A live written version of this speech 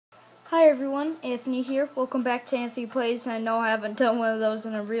Hi everyone, Anthony here. Welcome back to Anthony Plays. I know I haven't done one of those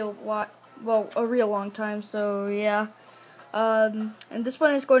in a real long time, so yeah. And this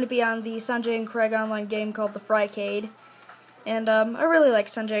one is going to be on the Sanjay and Craig online game called the Frycade. And I really like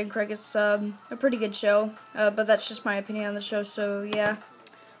Sanjay and Craig. It's a pretty good show, but that's just my opinion on the show, so yeah.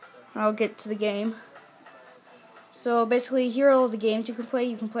 I'll get to the game. So basically, here are all the games you can play.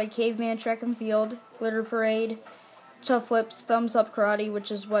 You can play Caveman, Track and Field, Glitter Parade, Tough Flips, Thumbs Up Karate, which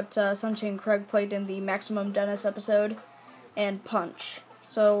is what Sanjay and Craig played in the Maximum Dennis episode, and Punch.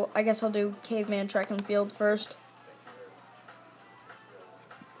 So I guess I'll do Caveman, Track and Field first.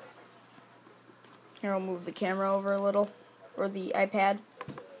 Here, I'll move the camera over a little, or the iPad.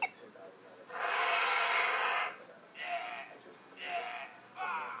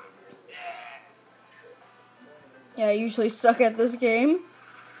 Yeah, I usually suck at this game,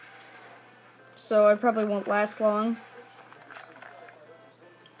 so I probably won't last long.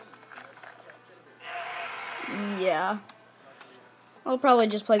 Yeah. I'll probably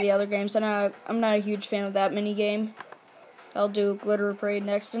just play the other games, and I'm not a huge fan of that mini game. I'll do Glitter Parade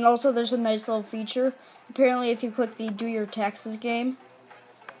next. And also, there's a nice little feature. Apparently, if you click the Do Your Taxes game,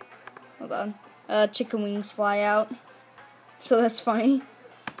 hold on, chicken wings fly out. So that's funny.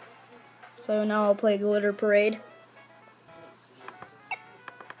 So now I'll play Glitter Parade.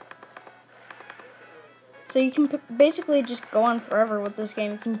 So you can basically just go on forever with this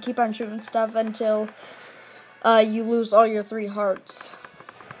game. You can keep on shooting stuff until you lose all your 3 hearts.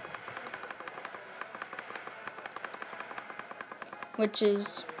 Which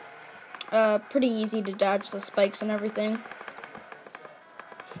is pretty easy to dodge the spikes and everything.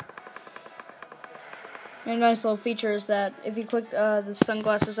 And a nice little feature is that if you click the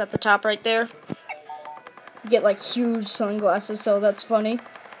sunglasses at the top right there, you get like huge sunglasses, so that's funny.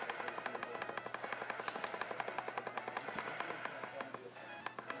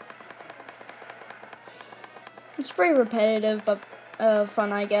 It's pretty repetitive, but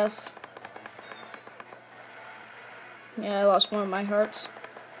fun, I guess. Yeah, I lost one of my hearts.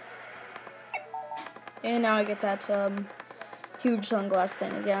 And now I get that huge sunglass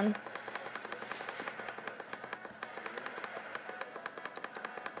thing again.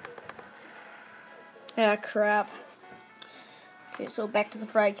 Ah, crap. Okay, so back to the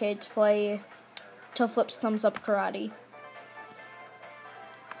Frycade to play Tough Flips, Thumbs Up Karate.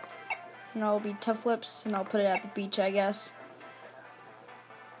 And I'll be Tough Flips, and I'll put it at the beach, I guess.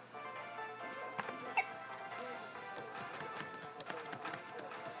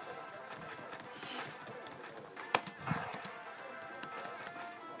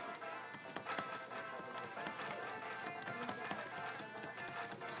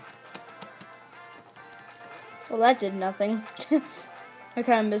 Well, that did nothing. I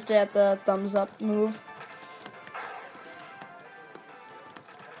kind of missed it at the thumbs up move.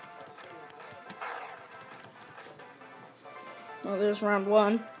 Well, there's round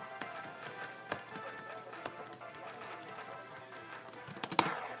 1.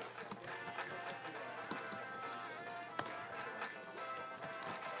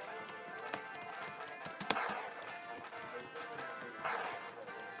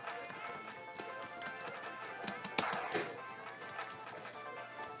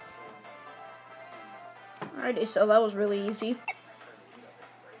 Alrighty, so that was really easy.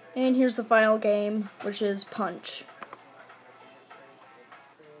 And here's the final game, which is Punch.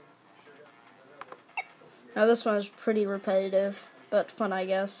 Now this one is pretty repetitive, but fun, I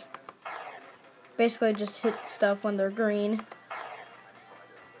guess. Basically just hit stuff when they're green.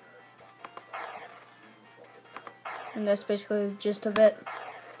 And that's basically the gist of it.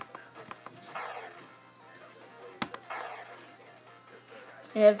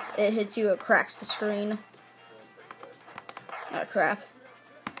 And if it hits you, it cracks the screen. Oh, crap.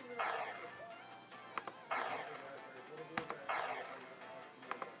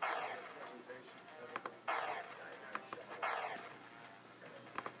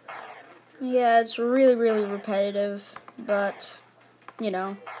 Yeah, it's really, really repetitive, but, you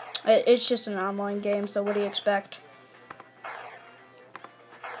know, it's just an online game, so what do you expect?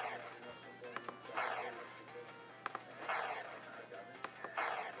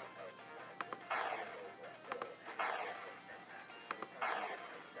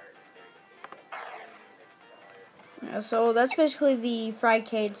 So that's basically the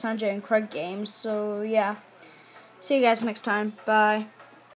Frycade, Sanjay and Craig games. So yeah, see you guys next time. Bye.